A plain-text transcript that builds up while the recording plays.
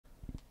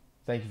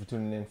Thank you for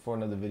tuning in for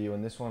another video.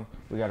 In this one,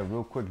 we got a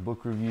real quick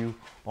book review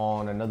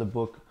on another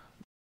book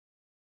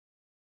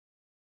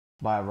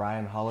by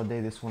Ryan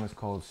Holiday. This one is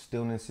called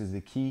Stillness is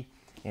the Key.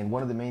 And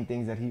one of the main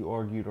things that he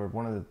argued, or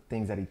one of the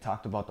things that he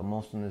talked about the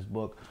most in this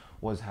book,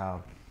 was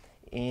how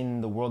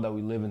in the world that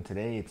we live in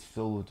today, it's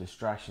filled with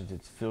distractions.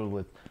 It's filled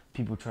with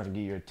people trying to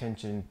get your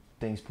attention,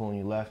 things pulling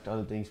you left,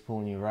 other things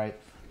pulling you right.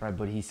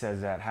 But he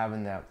says that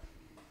having that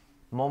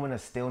moment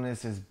of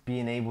stillness, is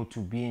being able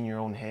to be in your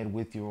own head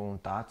with your own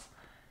thoughts,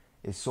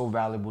 is so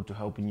valuable to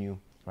helping you,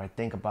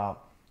 think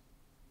about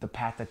the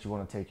path that you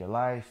want to take your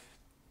life.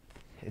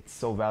 It's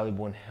so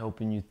valuable in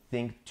helping you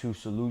think of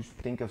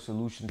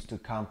solutions to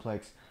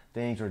complex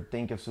things, or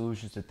think of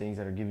solutions to things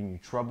that are giving you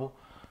trouble.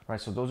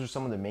 So those are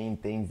some of the main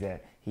things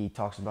that he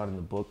talks about in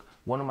the book.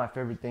 One of my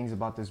favorite things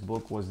about this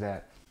book was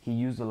that he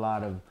used a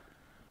lot of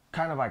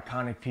kind of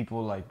iconic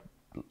people like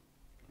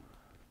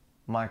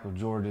Michael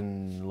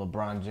Jordan,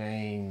 LeBron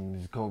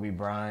James, Kobe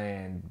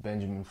Bryant,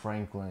 Benjamin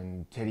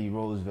Franklin, Teddy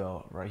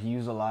Roosevelt. He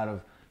used a lot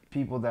of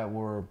people that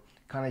were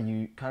kind of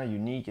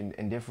unique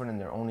and different in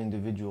their own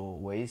individual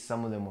ways.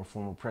 Some of them were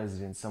former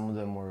presidents, some of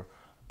them were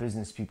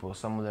business people,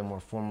 some of them were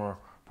former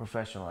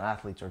professional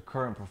athletes or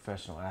current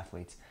professional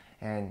athletes,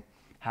 and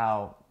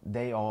how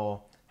they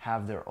all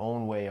have their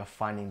own way of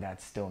finding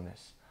that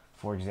stillness.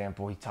 For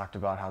example, he talked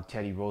about how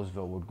Teddy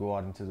Roosevelt would go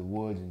out into the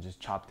woods and just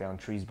chop down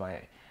trees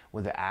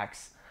with an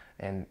axe,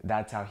 and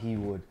that's how he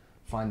would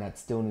find that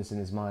stillness in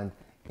his mind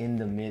in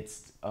the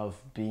midst of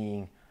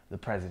being the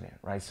president,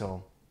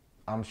 So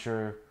I'm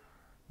sure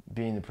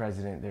being the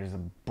president, there's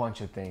a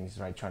bunch of things,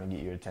 trying to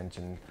get your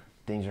attention.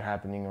 Things are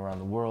happening around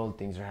the world,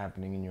 things are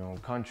happening in your own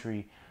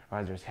country,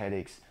 There's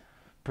headaches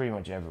pretty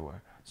much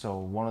everywhere. So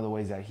one of the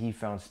ways that he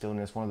found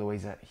stillness, one of the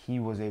ways that he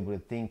was able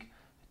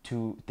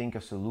to think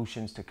of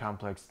solutions to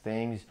complex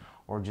things,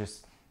 or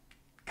just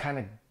kind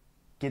of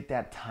get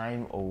that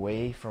time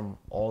away from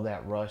all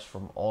that rush,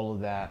 from all of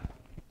that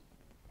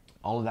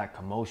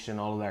commotion,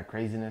 all of that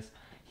craziness.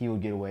 He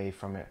would get away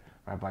from it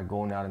by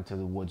going out into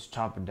the woods,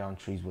 chopping down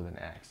trees with an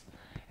axe.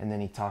 And then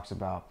he talks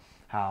about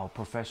how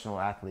professional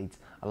athletes,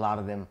 a lot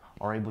of them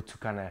are able to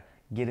kind of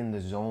get in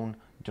the zone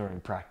during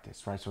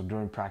practice, So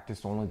during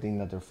practice, the only thing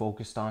that they're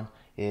focused on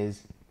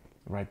is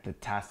the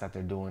task that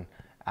they're doing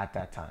at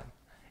that time.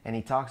 And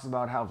he talks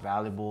about how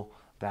valuable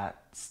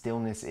that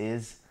stillness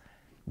is,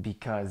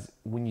 because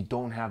when you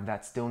don't have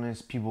that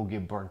stillness, people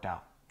get burnt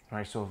out,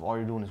 So if all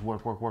you're doing is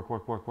work,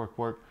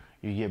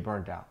 you get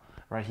burnt out,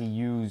 He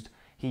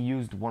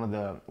used one of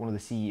the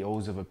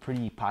CEOs of a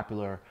pretty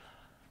popular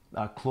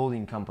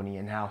clothing company,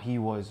 and how he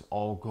was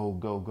all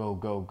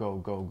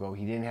go.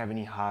 He didn't have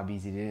any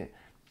hobbies. He didn't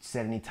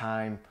set any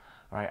time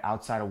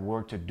outside of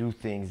work to do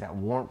things that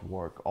weren't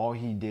work. All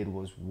he did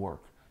was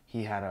work.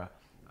 He had a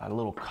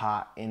little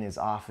cot in his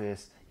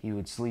office. He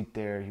would sleep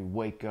there. He'd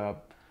wake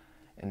up,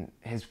 and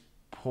his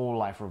whole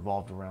life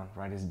revolved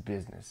around his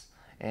business.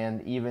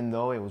 And even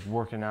though it was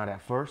working out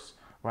at first,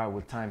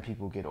 with time,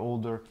 people get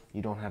older.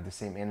 You don't have the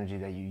same energy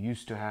that you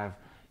used to have.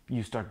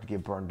 You start to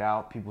get burned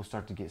out. People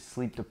start to get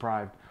sleep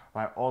deprived.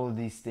 All of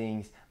these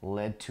things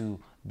led to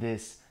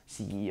this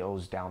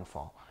CEO's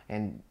downfall.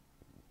 And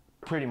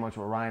pretty much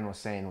what Ryan was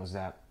saying was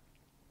that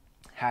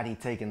had he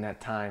taken that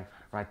time,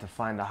 to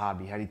find a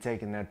hobby, had he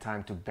taken that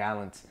time to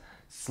balance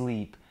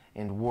sleep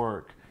and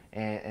work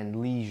and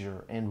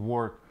leisure and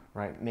work,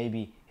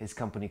 maybe his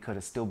company could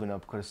have still been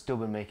up, could have still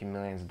been making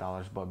millions of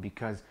dollars. But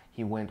because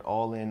he went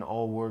all in,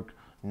 all work,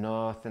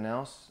 nothing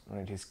else,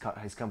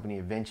 his company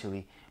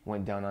eventually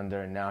went down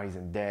under, and now he's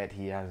in debt.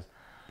 He has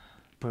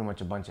pretty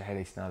much a bunch of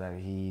headaches now that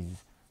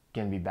he's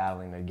going to be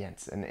battling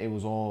against. And it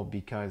was all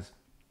because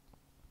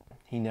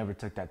he never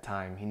took that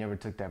time. He never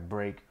took that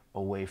break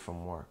away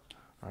from work,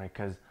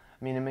 Because,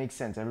 it makes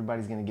sense.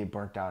 Everybody's going to get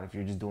burnt out if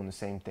you're just doing the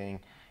same thing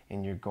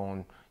and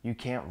you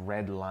can't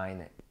red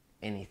line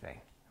anything,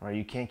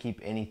 You can't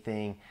keep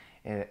anything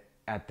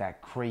at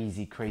that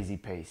crazy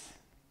pace.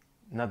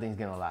 Nothing's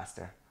going to last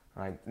there,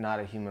 Not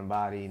a human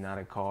body, not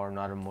a car,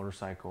 not a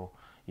motorcycle.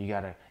 You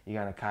gotta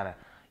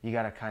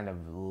kind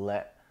of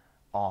let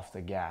off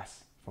the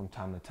gas from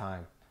time to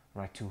time,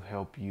 to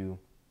help you,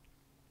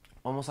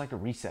 almost like a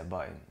reset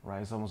button,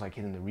 It's almost like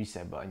hitting the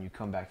reset button. You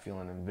come back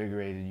feeling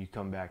invigorated. You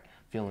come back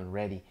feeling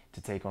ready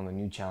to take on the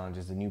new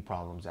challenges, the new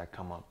problems that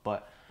come up.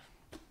 But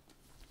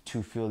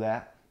to feel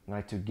that,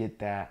 to get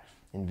that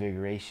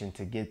invigoration,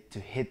 to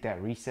hit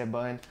that reset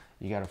button,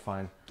 you got to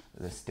find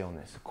the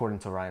stillness, according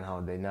to Ryan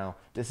Holiday. Now,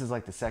 this is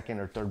like the second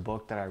or third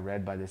book that I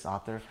read by this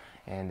author,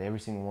 and every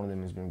single one of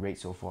them has been great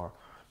so far.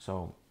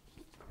 So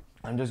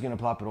I'm just going to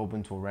plop it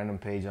open to a random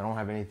page. I don't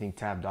have anything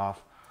tabbed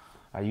off.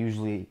 I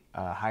usually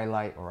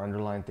highlight or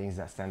underline things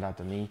that stand out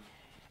to me,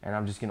 and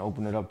I'm just going to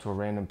open it up to a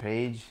random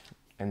page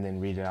and then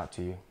read it out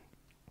to you.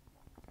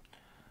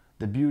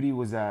 The beauty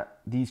was that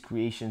these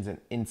creations and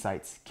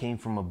insights came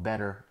from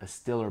a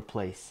stiller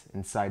place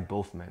inside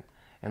both men.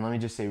 And let me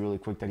just say really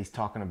quick that he's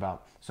talking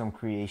about some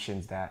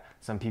creations that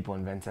some people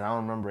invented. I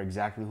don't remember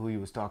exactly who he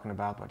was talking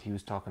about, but he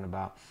was talking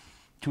about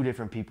two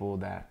different people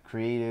that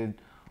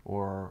created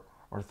or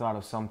thought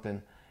of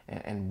something,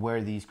 and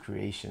where these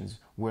creations,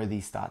 where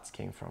these thoughts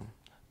came from.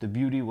 The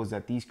beauty was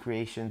that these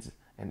creations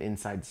and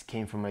insights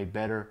came from a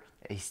better,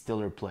 a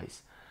stiller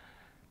place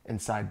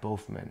inside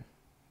both men.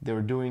 They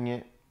were doing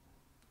it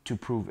to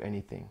prove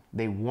anything.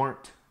 They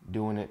weren't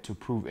doing it to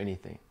prove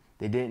anything.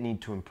 They didn't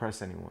need to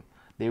impress anyone.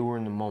 They were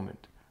in the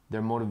moment.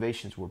 Their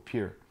motivations were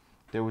pure.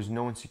 There was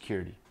no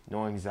insecurity,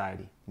 no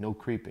anxiety, no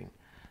creeping,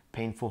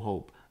 painful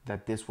hope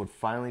that this would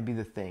finally be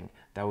the thing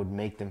that would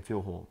make them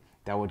feel whole,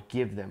 that would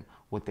give them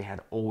what they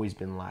had always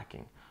been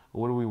lacking.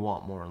 What do we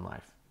want more in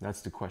life?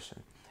 That's the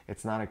question.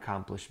 It's not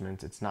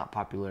accomplishments, it's not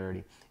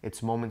popularity.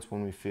 It's moments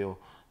when we feel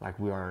like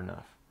we are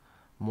enough.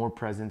 More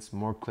presence,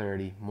 more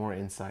clarity, more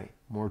insight,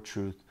 more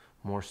truth,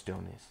 more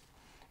stillness.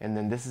 And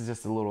then this is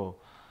just a little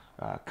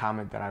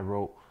comment that I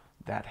wrote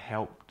that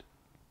helped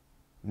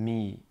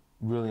me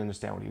really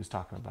understand what he was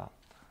talking about.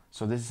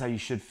 So this is how you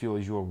should feel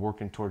as you are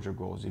working towards your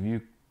goals.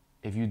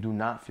 If you do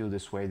not feel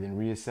this way, then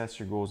reassess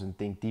your goals and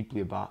think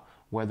deeply about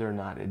whether or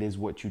not it is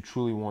what you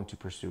truly want to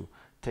pursue.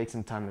 Take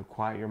some time to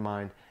quiet your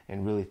mind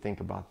and really think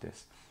about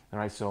this. All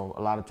right, so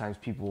a lot of times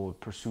people will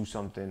pursue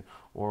something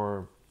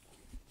or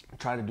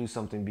try to do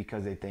something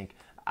because they think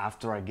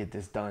after I get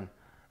this done,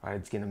 right,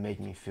 it's gonna make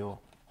me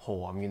feel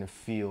whole. I'm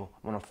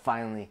gonna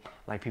finally,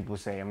 like people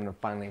say, I'm gonna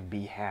finally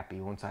be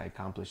happy once I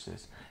accomplish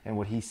this. And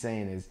what he's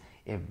saying is,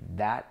 if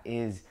that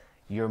is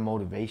your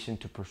motivation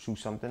to pursue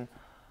something,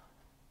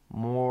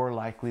 more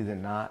likely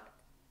than not,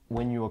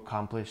 when you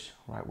accomplish,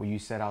 right, what you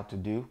set out to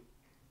do,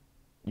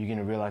 you're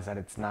gonna realize that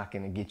it's not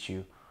gonna get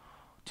you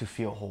to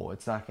feel whole.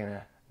 It's not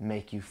gonna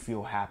make you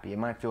feel happy. You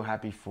might feel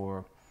happy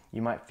for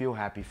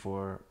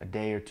a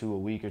day or two, a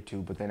week or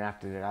two, but then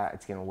after that,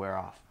 it's gonna wear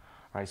off,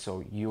 right?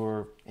 So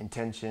your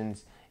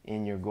intentions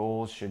in your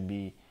goals should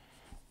be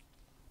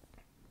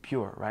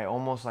pure, right?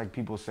 Almost like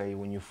people say,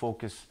 when you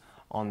focus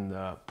on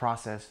the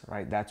process,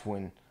 right, that's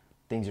when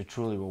things are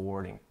truly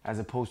rewarding, as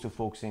opposed to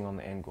focusing on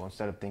the end goal.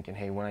 Instead of thinking,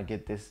 hey, when I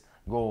get this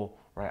goal,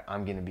 right,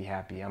 I'm gonna be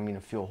happy, I'm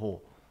gonna feel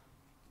whole.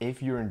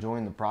 If you're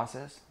enjoying the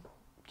process,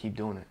 keep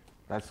doing it.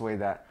 That's one of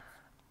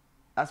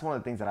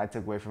the things that I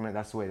took away from it.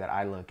 That's the way that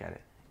I look at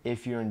it.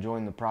 If you're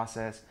enjoying the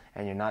process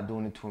and you're not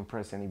doing it to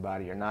impress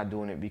anybody, you're not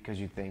doing it because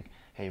you think,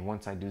 hey,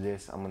 once I do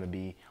this, I'm gonna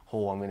be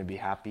whole, I'm gonna be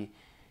happy.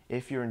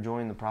 If you're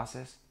enjoying the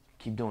process,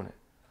 keep doing it,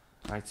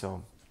 right?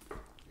 So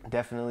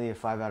definitely a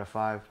 5 out of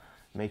 5.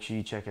 Make sure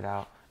you check it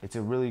out. It's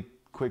a really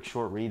quick,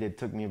 short read. It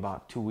took me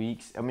about 2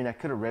 weeks. I mean, I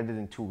could have read it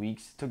in 2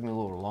 weeks. It took me a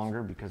little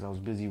longer because I was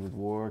busy with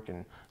work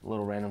and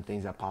little random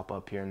things that pop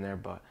up here and there.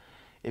 But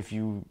if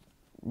you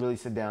really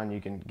sit down,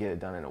 you can get it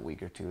done in a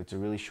week or two. It's a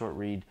really short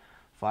read,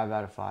 5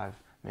 out of 5.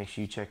 Make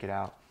sure you check it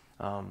out.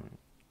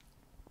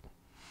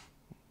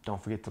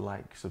 Don't forget to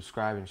like,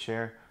 subscribe, and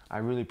share. I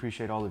really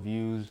appreciate all the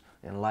views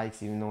and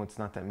likes, even though it's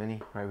not that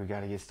many, right? We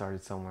got to get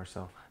started somewhere.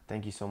 So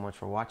thank you so much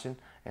for watching,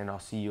 and I'll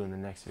see you in the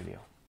next video.